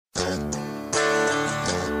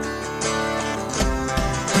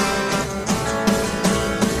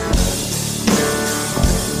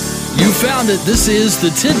found it. This is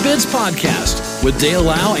the Tidbits Podcast with Dale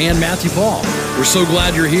Lau and Matthew Paul. We're so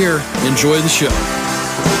glad you're here. Enjoy the show.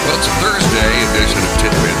 Well, it's a Thursday edition of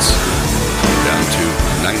Tidbits. Down to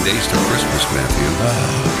 9 days till Christmas, Matthew.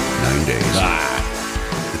 9 days.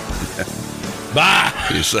 Bye.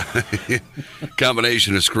 It's a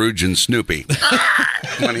combination of Scrooge and Snoopy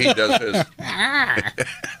when he does his.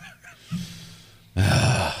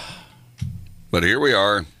 But here we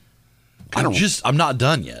are. I'm not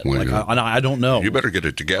done yet. Well, I don't know. You better get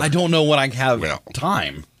it together. I don't know when I have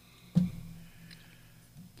time.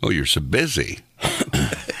 Oh, you're so busy.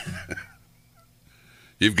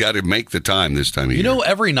 You've got to make the time this time of year. You know,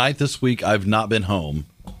 every night this week, I've not been home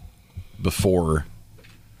before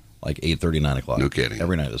like 8:30, 9 o'clock. No kidding.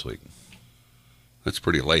 Every night this week. That's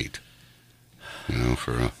pretty late,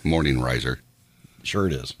 for a morning riser. Sure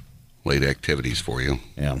it is. Late activities for you.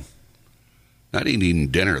 Yeah. Not eating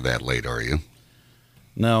dinner that late, are you?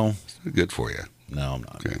 No. It's not good for you. No, I'm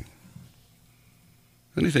not. Okay.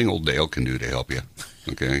 Anything old Dale can do to help you.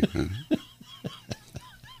 Okay.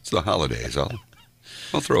 It's the holidays.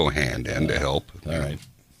 I'll throw a hand in to help. All right.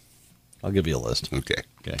 I'll give you a list. Okay.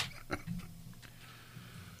 Okay.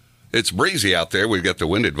 It's breezy out there. We've got the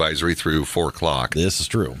wind advisory through 4 o'clock. This is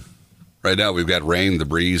true. Right now we've got rain, the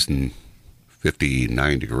breeze, and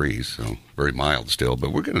 59 degrees. So very mild still,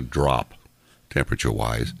 but we're going to drop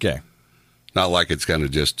temperature-wise. Okay. Not like it's going to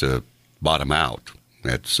just bottom out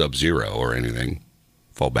at sub-zero or anything.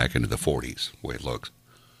 Fall back into the 40s, the way it looks.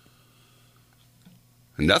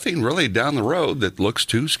 And nothing really down the road that looks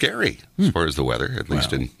too scary as far as the weather, at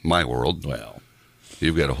least in my world. Well.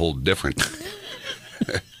 You've got a whole different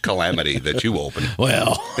calamity that you open.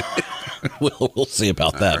 Well, we'll see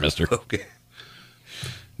about that, mister. Okay.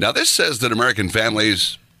 Now, this says that American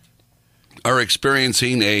families are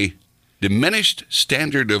experiencing a diminished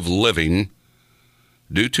standard of living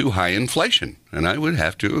due to high inflation, and I would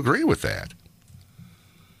have to agree with that.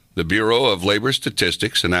 The Bureau of Labor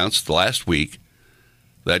Statistics announced last week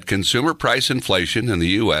that consumer price inflation in the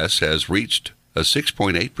U.S. has reached a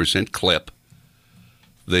 6.8% clip,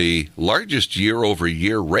 the largest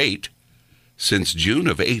year-over-year rate since June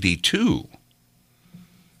of '82,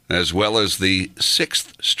 as well as the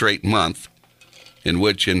 6th straight month in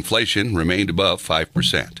which inflation remained above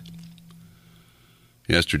 5%.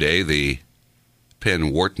 Yesterday, the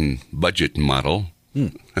Penn-Wharton budget model,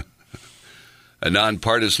 a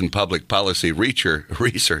nonpartisan public policy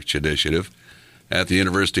research initiative at the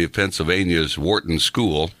University of Pennsylvania's Wharton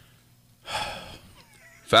School,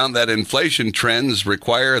 found that inflation trends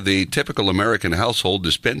require the typical American household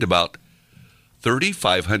to spend about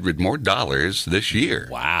 $3,500 more this year.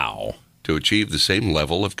 Wow. To achieve the same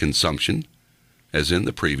level of consumption as in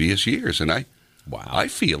the previous years. And I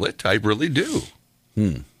feel it. I really do.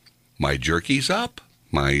 My jerky's up.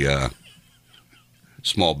 My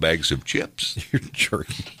small bags of chips. Your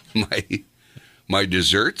jerky. My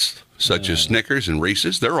desserts, such as Snickers and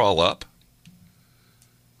Reese's, they're all up.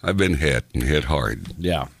 I've been hit and hit hard.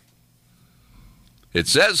 Yeah. It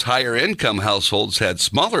says higher income households had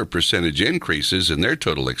smaller percentage increases in their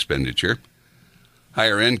total expenditure.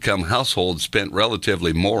 Higher income households spent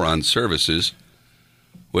relatively more on services,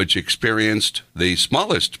 which experienced the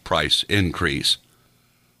smallest price increase.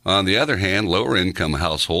 On the other hand, lower income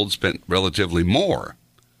households spent relatively more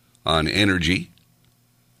on energy,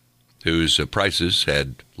 whose prices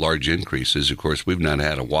had large increases. Of course, we've not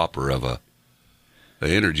had a whopper of an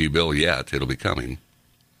energy bill yet. It'll be coming,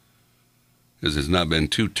 because it's not been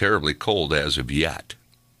too terribly cold as of yet.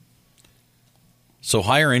 So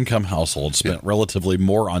higher income households spent relatively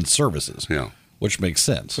more on services, which makes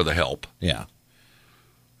sense. For the help. Yeah.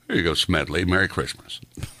 There you go, Smedley. Merry Christmas.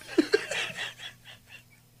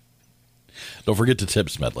 Don't forget to tip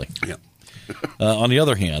Smedley. Yeah. On the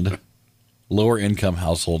other hand, lower income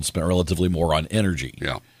households spent relatively more on energy.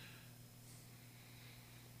 Yeah.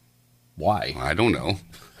 Why? I don't know.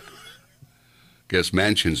 Guess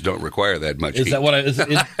mansions don't require that much heat. Is that what is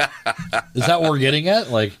that what we're getting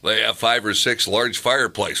at? Like, they have 5 or 6 large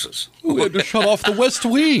fireplaces. We had to shut off the West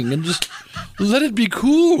Wing and just let it be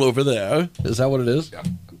cool over there. Is that what it is? Yeah.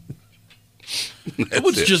 It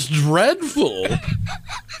was just dreadful.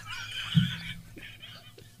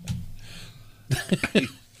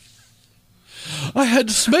 I had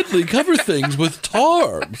Smedley cover things with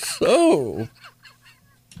tarps. Oh.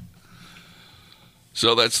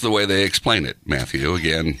 So that's the way they explain it, Matthew.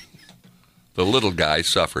 Again, the little guy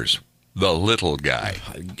suffers. The little guy.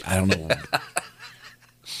 I don't know.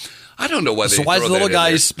 I don't know why they So why is throw the little that in guy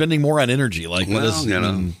there. spending more on energy? Like, what is,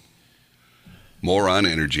 more on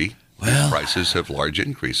energy. Well, prices have large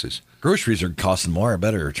increases. Groceries are costing more. I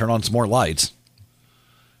better turn on some more lights.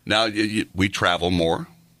 Now, we travel more.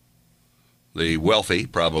 The wealthy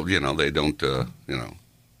probably, they don't,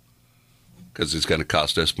 because it's going to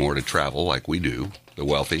cost us more to travel like we do. The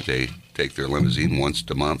wealthy, they take their limousine once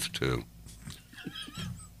a month to...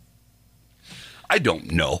 I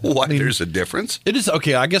don't know why there's a difference. It is,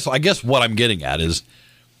 okay, I guess what I'm getting at is,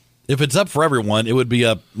 if it's up for everyone, it would be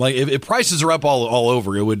up, like, if prices are up all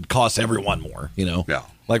over, it would cost everyone more, Yeah.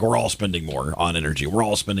 Like, we're all spending more on energy. We're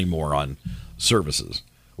all spending more on services.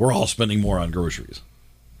 We're all spending more on groceries.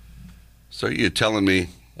 So you're telling me...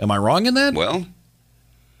 Am I wrong in that? Well,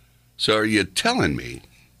 so are you telling me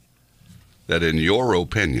that in your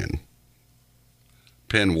opinion,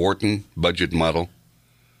 Penn Wharton budget model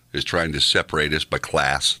is trying to separate us by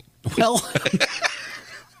class? Well...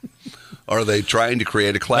 Are they trying to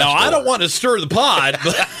create a class Now, war? I don't want to stir the pot,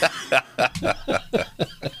 but...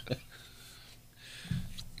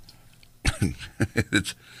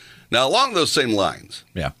 Now, along those same lines,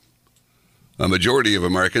 yeah, a majority of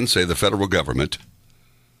Americans say the federal government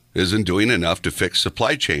isn't doing enough to fix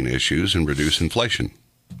supply chain issues and reduce inflation.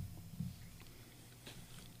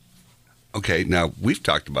 Okay, now, we've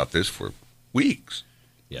talked about this for weeks.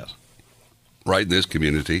 yes. Right in this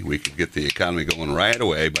community, we could get the economy going right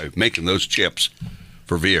away by making those chips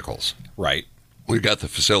for vehicles. Right. We've got the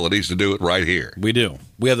facilities to do it right here. We do.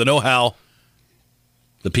 We have the know-how,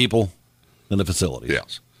 the people, and the facilities.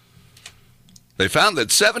 Yes. They found that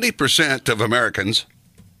 70% of Americans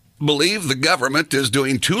believe the government is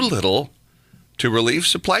doing too little to relieve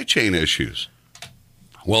supply chain issues.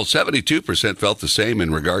 Well, 72% felt the same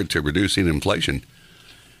in regard to reducing inflation.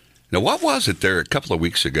 Now, what was it there a couple of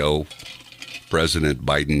weeks ago? President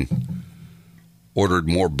Biden ordered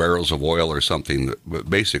more barrels of oil or something. But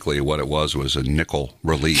basically, what it was a nickel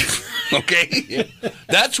relief. Okay?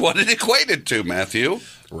 That's what it equated to, Matthew.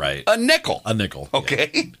 Right. A nickel. A nickel.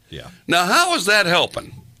 Okay? Yeah. Now, how is that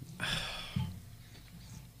helping?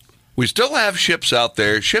 We still have ships out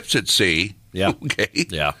there, ships at sea. Yeah. Okay?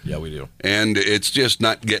 Yeah, we do. And it's just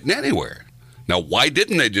not getting anywhere. Now, why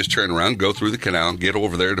didn't they just turn around, go through the canal, get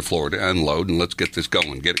over there to Florida, unload, and let's get this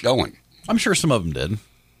going, get it going? I'm sure some of them did.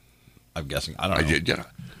 I'm guessing. I don't know. Yeah.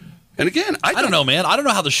 And again, I don't know, man. I don't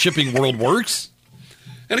know how the shipping world works.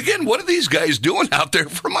 And again, what are these guys doing out there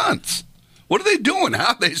for months? What are they doing?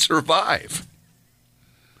 How do they survive?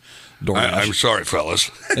 DoorDash. I'm sorry, fellas.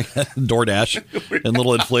 DoorDash and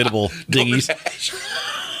little inflatable dinghies.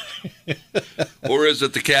 Or is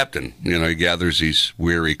it the captain? He gathers his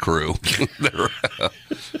weary crew. They're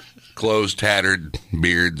clothes tattered,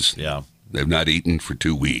 beards. Yeah. They've not eaten for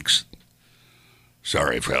 2 weeks.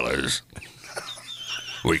 Sorry, fellas.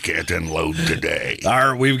 We can't unload today.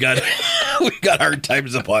 We've got hard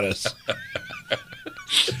times upon us.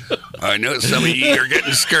 I know some of you are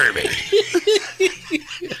getting scurvy.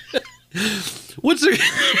 What's there?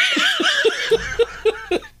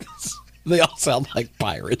 They all sound like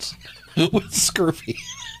pirates with scurvy.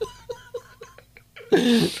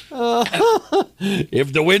 If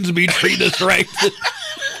the winds be treating us right.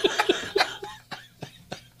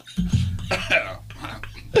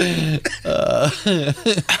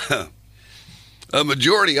 A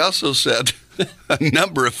majority also said a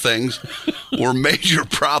number of things were major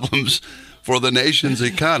problems for the nation's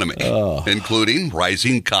economy, including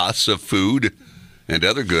rising costs of food and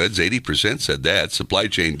other goods. 80% said that. Supply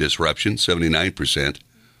chain disruption, 79%.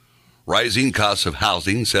 Rising costs of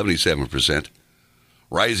housing, 77%.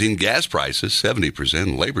 Rising gas prices,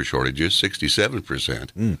 70%. Labor shortages,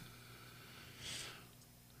 67%.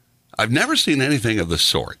 I've never seen anything of the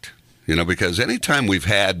sort, because anytime we've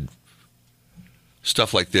had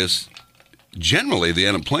stuff like this, generally the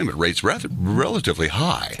unemployment rate's relatively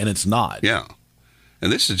high. And it's not. Yeah.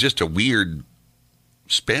 And this is just a weird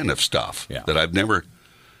span of stuff that I've never,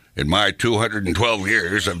 in my 212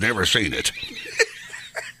 years, I've never seen it.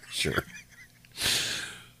 Sure.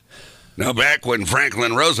 Now, back when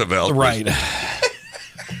Franklin Roosevelt Right.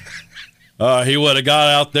 He would have got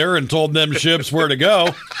out there and told them ships where to go.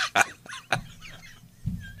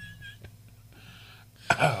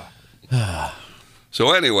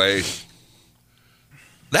 So anyway,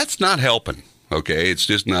 that's not helping, okay? It's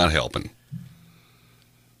just not helping.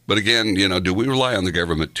 But again, do we rely on the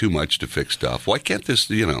government too much to fix stuff? Why can't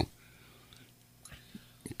this,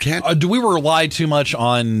 can't... Do we rely too much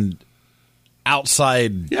on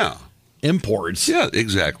outside imports? Yeah,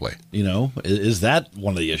 exactly. Is that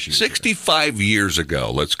one of the issues? 65 years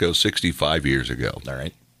ago. Let's go 65 years ago. All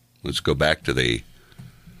right. Let's go back to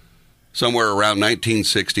somewhere around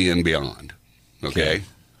 1960 and beyond. Okay.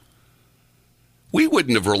 We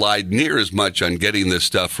wouldn't have relied near as much on getting this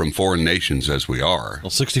stuff from foreign nations as we are. Well,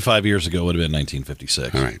 65 years ago would have been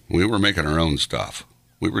 1956. All right. We were making our own stuff.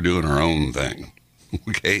 We were doing our own thing.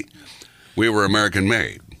 Okay? We were American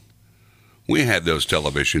made. We had those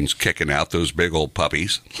televisions kicking out those big old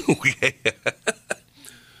puppies. Okay?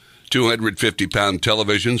 250-pound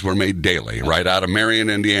televisions were made daily right out of Marion,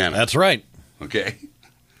 Indiana. That's right. Okay?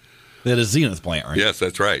 They had a Zenith plant, right? Yes,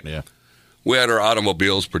 that's right. Yeah. We had our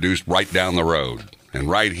automobiles produced right down the road. And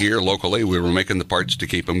right here, locally, we were making the parts to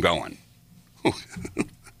keep them going.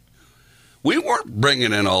 We weren't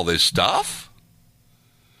bringing in all this stuff.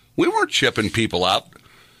 We weren't shipping people out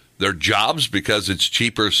their jobs because it's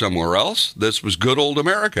cheaper somewhere else. This was good old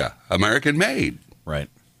America, American made. Right.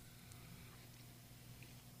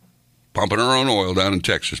 Pumping our own oil down in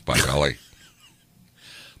Texas, by golly.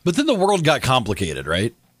 But then the world got complicated,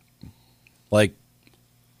 right? Like,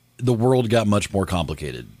 the world got much more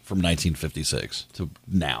complicated from 1956 to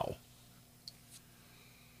now.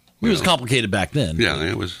 It was complicated back then. Yeah,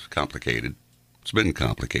 it was complicated. It's been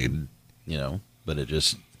complicated. You know, but it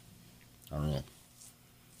just, I don't know.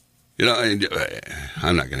 You know,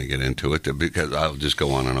 I'm not going to get into it because I'll just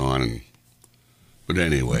go on and on. But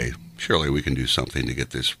anyway, surely we can do something to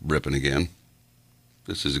get this ripping again.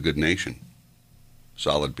 This is a good nation.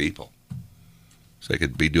 Solid people. So I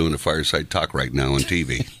could be doing a fireside talk right now on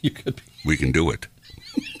TV. You could be. We can do it.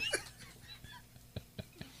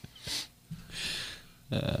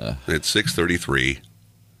 It's 6:33.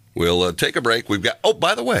 We'll take a break. We've got, oh,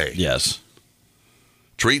 by the way. Yes.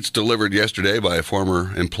 Treats delivered yesterday by a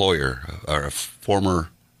former employer, or a former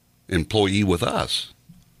employee with us.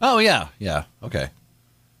 Oh, yeah. Yeah. Okay.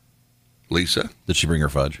 Lisa? Did she bring her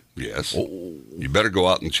fudge? Yes. Oh. You better go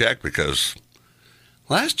out and check because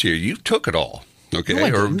last year you took it all. Okay. No, I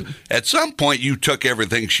or didn't. at some point you took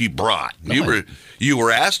everything she brought. No, you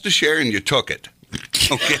were asked to share and you took it.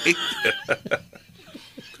 Okay.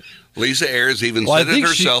 Lisa Ayers even said it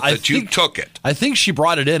herself that you took it. I think she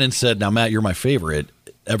brought it in and said, now, Matt, you're my favorite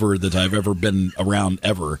ever that I've ever been around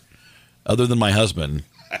ever. Other than my husband,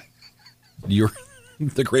 you're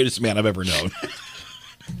the greatest man I've ever known.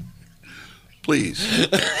 Please,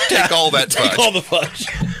 take all that fudge. Take all the fudge.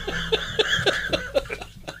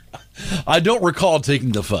 I don't recall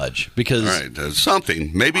taking the fudge because... All right,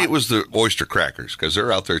 something. Maybe it was the oyster crackers because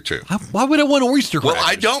they're out there too. Why would I want oyster crackers? Well,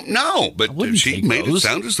 I don't know, but she made it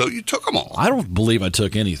sound as though you took them all. I don't believe I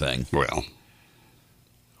took anything. Well,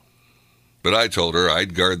 but I told her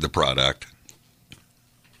I'd guard the product.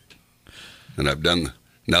 And I've done...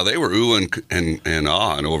 Now, they were oohing and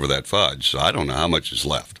ahhing over that fudge, so I don't know how much is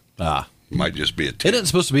left. Ah. It might just be a tin. Isn't it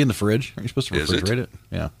supposed to be in the fridge? Are you supposed to Is it? refrigerate it?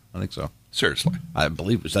 Yeah, I think so. Seriously. I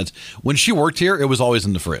believe it's that's when she worked here, it was always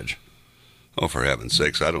in the fridge. Oh, for heaven's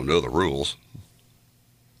sakes, I don't know the rules.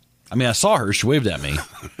 I mean, I saw her. She waved at me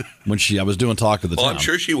when I was doing Talk of the Town. I'm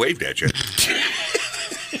sure she waved at you.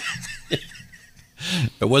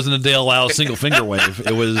 It wasn't a Dale Lau single finger wave.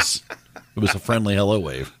 It was a friendly hello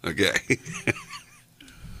wave. Okay.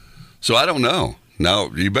 So I don't know.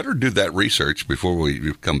 Now, you better do that research before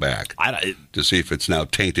we come back to see if it's now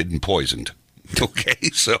tainted and poisoned. Okay,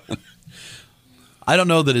 so... I don't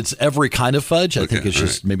know that it's every kind of fudge. I think it's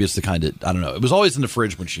just, maybe it's the kind that, I don't know. It was always in the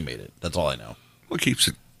fridge when she made it. That's all I know. Well, it keeps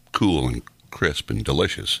it cool and crisp and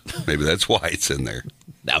delicious. Maybe that's why it's in there.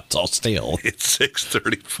 Now it's all stale. It's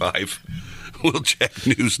 6:35. We'll check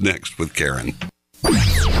news next with Karen.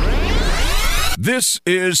 This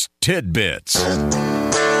is Tidbits.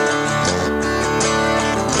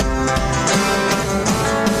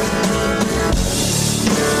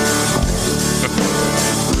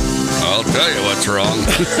 I'll tell you what's wrong.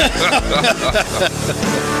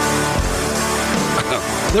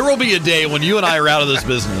 There will be a day when you and I are out of this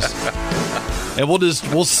business, and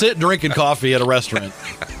we'll sit drinking coffee at a restaurant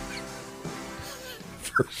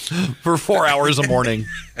for 4 hours a morning,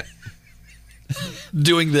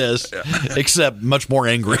 doing this, except much more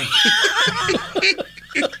angry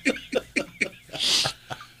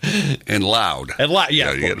and loud. and loud.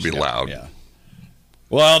 Yeah, you got to be loud. Yeah.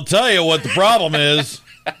 Well, I'll tell you what the problem is.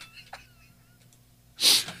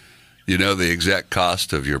 You know the exact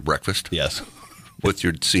cost of your breakfast? Yes. With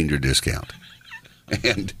your senior discount.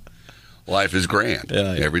 And life is grand.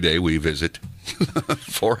 Yeah. Every day we visit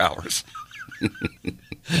 4 hours.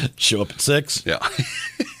 Show up at 6. Yeah.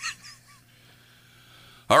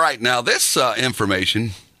 All right. Now, this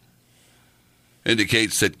information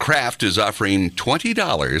indicates that Kraft is offering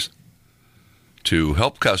 $20 to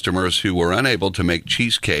help customers who were unable to make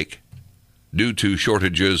cheesecake due to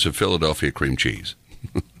shortages of Philadelphia cream cheese.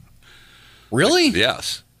 Really?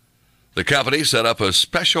 Yes. The company set up a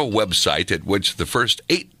special website at which the first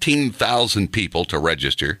 18,000 people to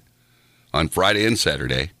register on Friday and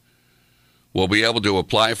Saturday will be able to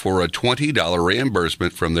apply for a $20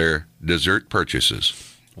 reimbursement from their dessert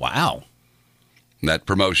purchases. Wow. That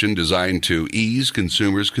promotion designed to ease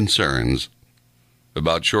consumers' concerns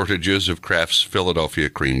about shortages of Kraft's Philadelphia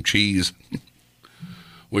cream cheese,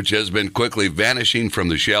 which has been quickly vanishing from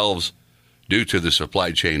the shelves due to the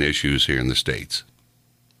supply chain issues here in the States.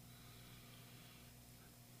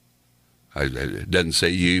 It doesn't say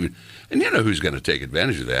you even, and you know who's going to take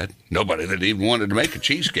advantage of that? Nobody that even wanted to make a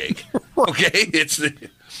cheesecake. Okay,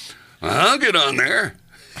 I'll get on there.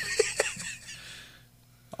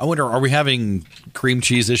 I wonder, are we having cream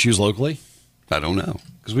cheese issues locally? I don't know.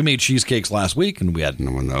 Because we made cheesecakes last week and we had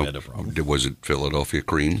No. no problem. Was it Philadelphia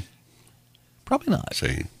cream? Probably not.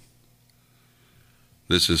 See,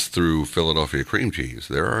 this is through Philadelphia cream cheese.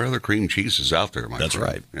 There are other cream cheeses out there, my That's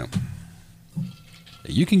friend. right. Yeah.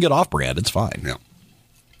 You can get off-brand. It's fine. Yeah.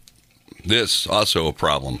 This also a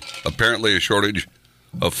problem. Apparently a shortage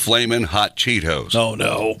of Flamin' Hot Cheetos. Oh,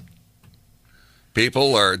 no.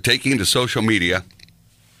 People are taking to social media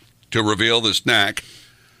to reveal the snack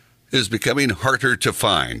is becoming harder to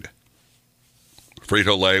find.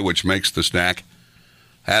 Frito-Lay, which makes the snack,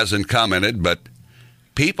 hasn't commented, but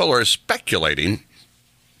people are speculating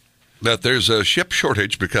that there's a chip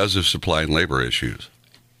shortage because of supply and labor issues.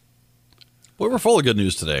 Boy, we're full of good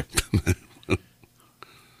news today.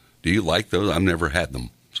 Do you like those? I've never had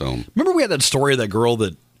them. So Remember we had that story of that girl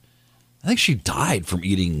that, I think she died from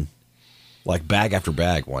eating like bag after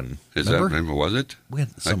bag one. Remember? Was it? We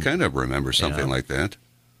had some, I kind of remember something like that.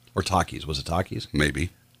 Or Takis. Was it Takis? Maybe.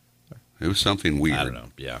 It was something weird. I don't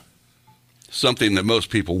know. Yeah. Something that most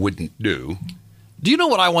people wouldn't do. Do you know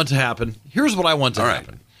what I want to happen? Here's what I want to All right.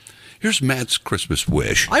 happen. Here's Matt's Christmas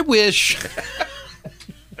wish. I wish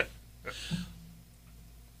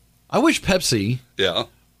Pepsi Yeah.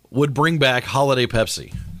 would bring back holiday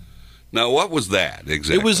Pepsi. Now, what was that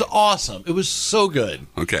exactly? It was awesome. It was so good.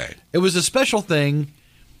 Okay. It was a special thing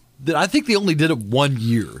that I think they only did it 1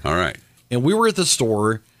 year. All right. And we were at the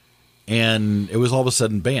store, and it was all of a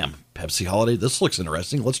sudden, bam, Pepsi holiday. This looks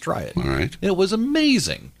interesting. Let's try it. All right. And it was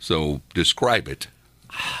amazing. So describe it.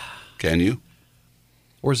 Can you?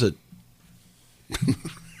 Or is it?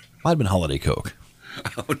 Might have been holiday Coke.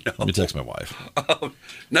 Oh, no. Let me text my wife.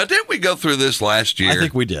 Now, didn't we go through this last year? I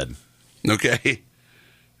think we did. Okay.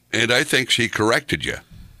 And I think she corrected you.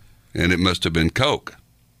 And it must have been Coke,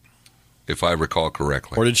 if I recall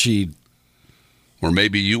correctly. Or did she? Or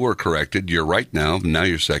maybe you were corrected. You're right now. Now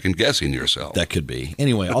you're second guessing yourself. That could be.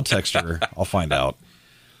 Anyway, I'll text her. I'll find out.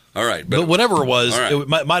 All right. But whatever it was, all right.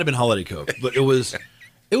 it might have been holiday Coke. But it was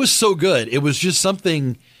so good. It was just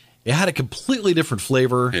something. It had a completely different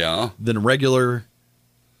flavor Yeah. than regular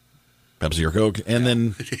Pepsi or Coke. And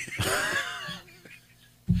then,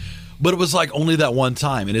 but it was like only that one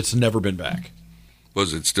time, and it's never been back.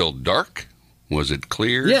 Was it still dark? Was it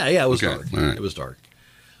clear? Yeah, it was Okay, dark. all right. It was dark.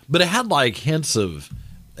 But it had like hints of,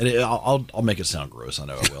 and I'll make it sound gross. I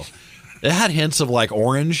know I will. It had hints of like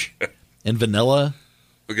orange and vanilla,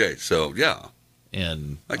 Okay, so yeah,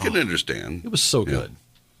 and I can understand. it was so Yeah. good.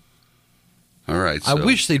 All right. I so-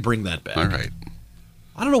 wish they'd bring that back. All right.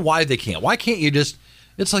 I don't know why they can't. Why can't you just?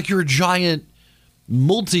 It's like you're a giant,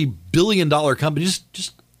 multi-billion-dollar company.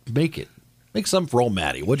 Just make it. Make something for old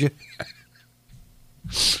Maddie, would you?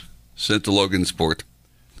 Sent to Logan Sport.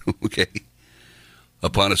 Okay.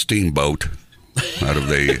 Upon a steamboat out of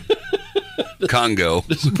the Congo.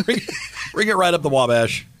 Bring it right up the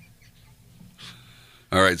Wabash.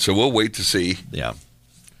 All right, so we'll wait to see Yeah.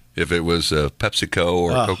 if it was PepsiCo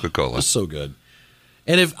or It Coca-Cola. was so good.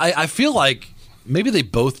 And if I feel like maybe they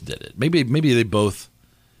both did it. Maybe they both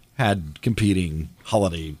had competing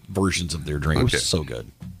holiday versions of their drink. It Okay. was so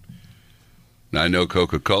good. Now, I know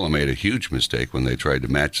Coca-Cola made a huge mistake when they tried to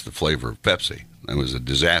match the flavor of Pepsi. That was a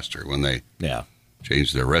disaster when they Yeah.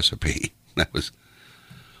 changed their recipe. That was,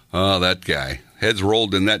 that guy. Heads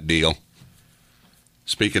rolled in that deal.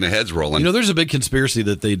 Speaking of heads rolling. You know, there's a big conspiracy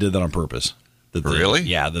that they did that on purpose. That they, Really?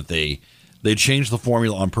 Yeah, that they changed the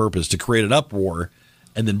formula on purpose to create an uproar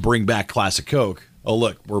and then bring back Classic Coke. Oh,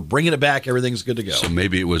 look, we're bringing it back. Everything's good to go. So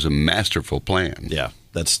maybe it was a masterful plan. Yeah,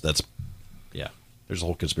 that's yeah. There's a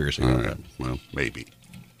whole conspiracy All about right. that. Well, maybe.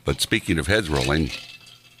 But speaking of heads rolling,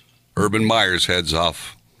 Urban Meyer's heads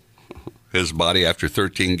off his body after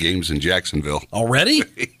 13 games in Jacksonville. Already?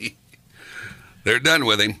 They're done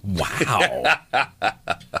with him. Wow.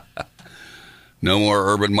 No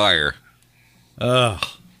more Urban Meyer. Ugh.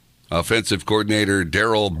 Offensive coordinator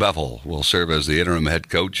Darrell Bevell will serve as the interim head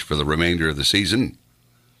coach for the remainder of the season.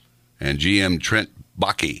 And GM Trent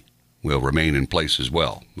Baalke will remain in place as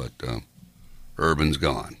well. But Urban's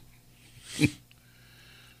gone.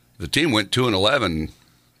 The team went 2-11,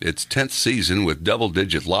 its 10th season with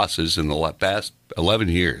double-digit losses in the past 11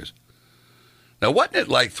 years. Now, wasn't it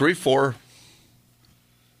like 3-4?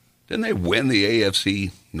 Didn't they win the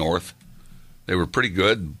AFC North? They were pretty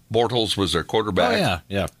good. Bortles was their quarterback. Oh,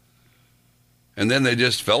 yeah. And then they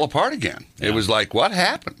just fell apart again. Yeah. It was like, what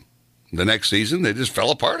happened? The next season, they just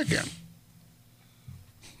fell apart again.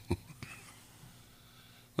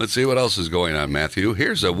 Let's see what else is going on, Matthew.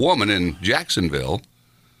 Here's a woman in Jacksonville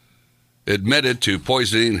admitted to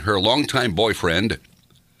poisoning her longtime boyfriend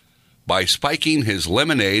by spiking his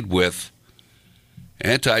lemonade with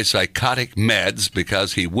antipsychotic meds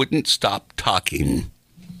because he wouldn't stop talking.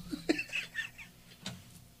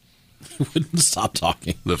 Wouldn't stop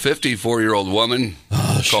talking. The 54-year-old woman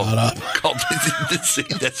Shut up. See,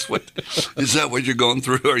 is that what you're going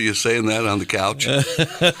through? Are you saying that on the couch?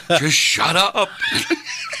 Just shut up.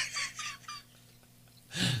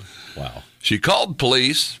 Wow. She called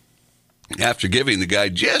police after giving the guy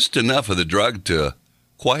just enough of the drug to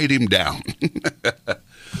quiet him down,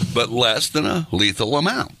 but less than a lethal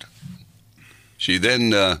amount. She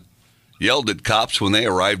then yelled at cops when they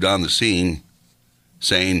arrived on the scene,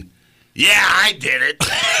 saying, "Yeah, I did it,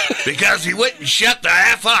 because he wouldn't shut the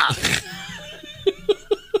F up."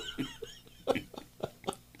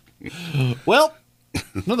 Well,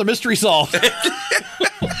 another mystery solved.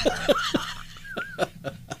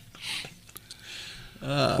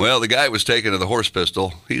 Well, the guy was taken to the horse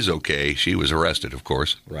pistol. He's okay. She was arrested, of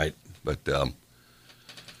course. Right. But,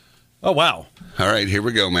 Oh, wow. all right, here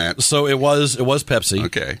we go, Matt. So it was Pepsi.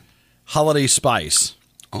 Okay. Holiday Spice.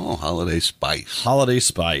 Oh, Holiday Spice. Holiday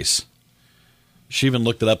Spice. She even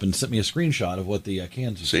looked it up and sent me a screenshot of what the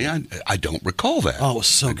cans were. See, I don't recall that. Oh, it was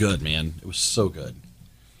so good, man. It was so good.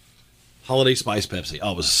 Holiday Spice Pepsi.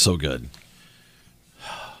 Oh, it was so good.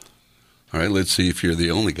 All right, let's see if you're the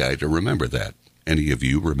only guy to remember that. Any of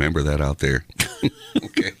you remember that out there?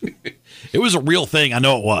 Okay. It was a real thing. I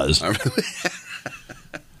know it was.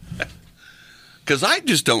 Because I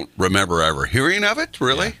just don't remember ever hearing of it,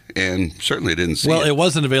 really, and certainly didn't see Well, it. it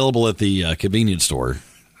wasn't available at the convenience store.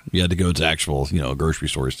 You had to go to actual, grocery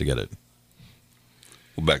stores to get it.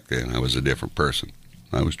 Well, back then, I was a different person.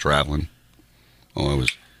 I was traveling. Oh,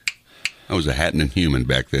 I was a Hatton human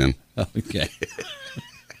back then. Okay.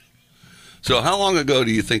 So how long ago do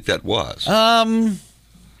you think that was?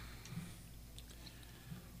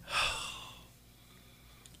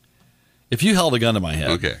 If you held a gun to my head,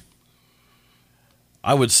 Okay.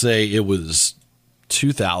 I would say it was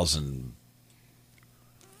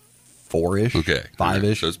 2004-ish. Okay.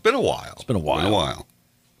 5-ish. So it's been a while. It's been a while.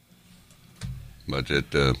 But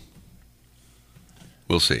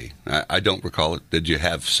we'll see. I don't recall it. Did you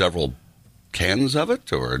have several cans of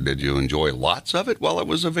it, or did you enjoy lots of it while it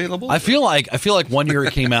was available? I feel like 1 year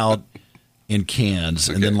it came out in cans,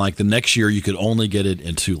 and then like the next year you could only get it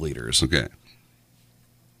in 2 liters, Okay.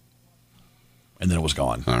 and then it was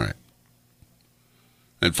gone. All right.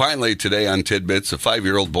 And finally, today on Tidbits, a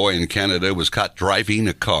 5-year-old boy in Canada was caught driving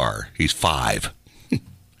a car. He's 5.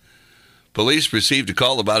 Police received a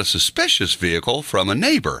call about a suspicious vehicle from a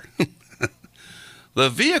neighbor. The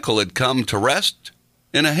vehicle had come to rest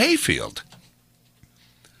in a hayfield.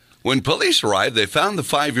 When police arrived, they found the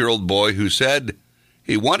 5-year-old boy who said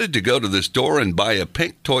he wanted to go to the store and buy a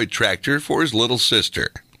pink toy tractor for his little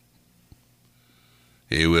sister.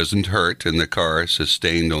 He wasn't hurt, and the car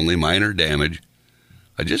sustained only minor damage.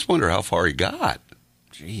 I just wonder how far he got.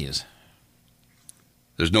 Jeez.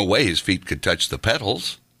 There's no way his feet could touch the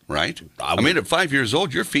pedals, right? I mean, at 5 years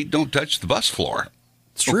old, your feet don't touch the bus floor.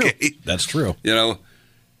 It's true. Okay. That's true.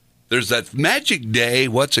 There's that magic day.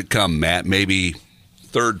 What's it come, Matt? Maybe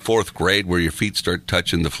 3rd, 4th grade where your feet start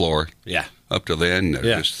touching the floor. Yeah. Up to then,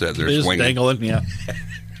 they're just swinging. Dangling, yeah.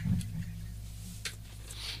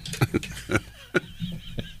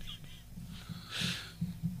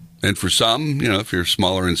 And for some, if you're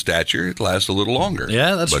smaller in stature, it lasts a little longer.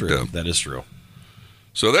 Yeah, that's true. That is true.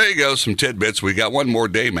 So there you go, some tidbits. We got one more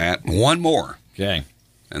day, Matt. One more. Okay.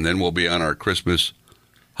 And then we'll be on our Christmas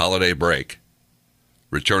holiday break,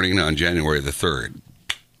 returning on January the 3rd.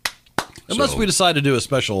 Unless we decide to do a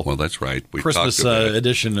special Well, that's right. We Christmas talked about it.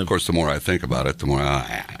 edition. Of course, the more I think about it, the more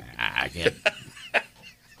I can't.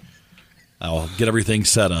 I'll get everything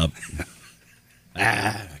set up.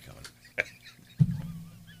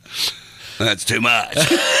 That's too much.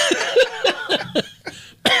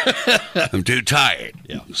 I'm too tired.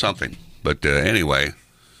 Yeah. Something. But anyway,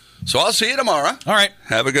 so I'll see you tomorrow. All right.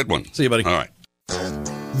 Have a good one. See you, buddy. All right.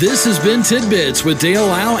 This has been Tidbits with Dale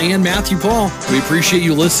Lau and Matthew Paul. We appreciate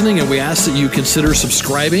you listening, and we ask that you consider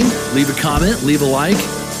subscribing, leave a comment, leave a like,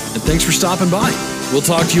 and thanks for stopping by. We'll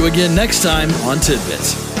talk to you again next time on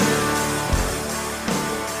Tidbits.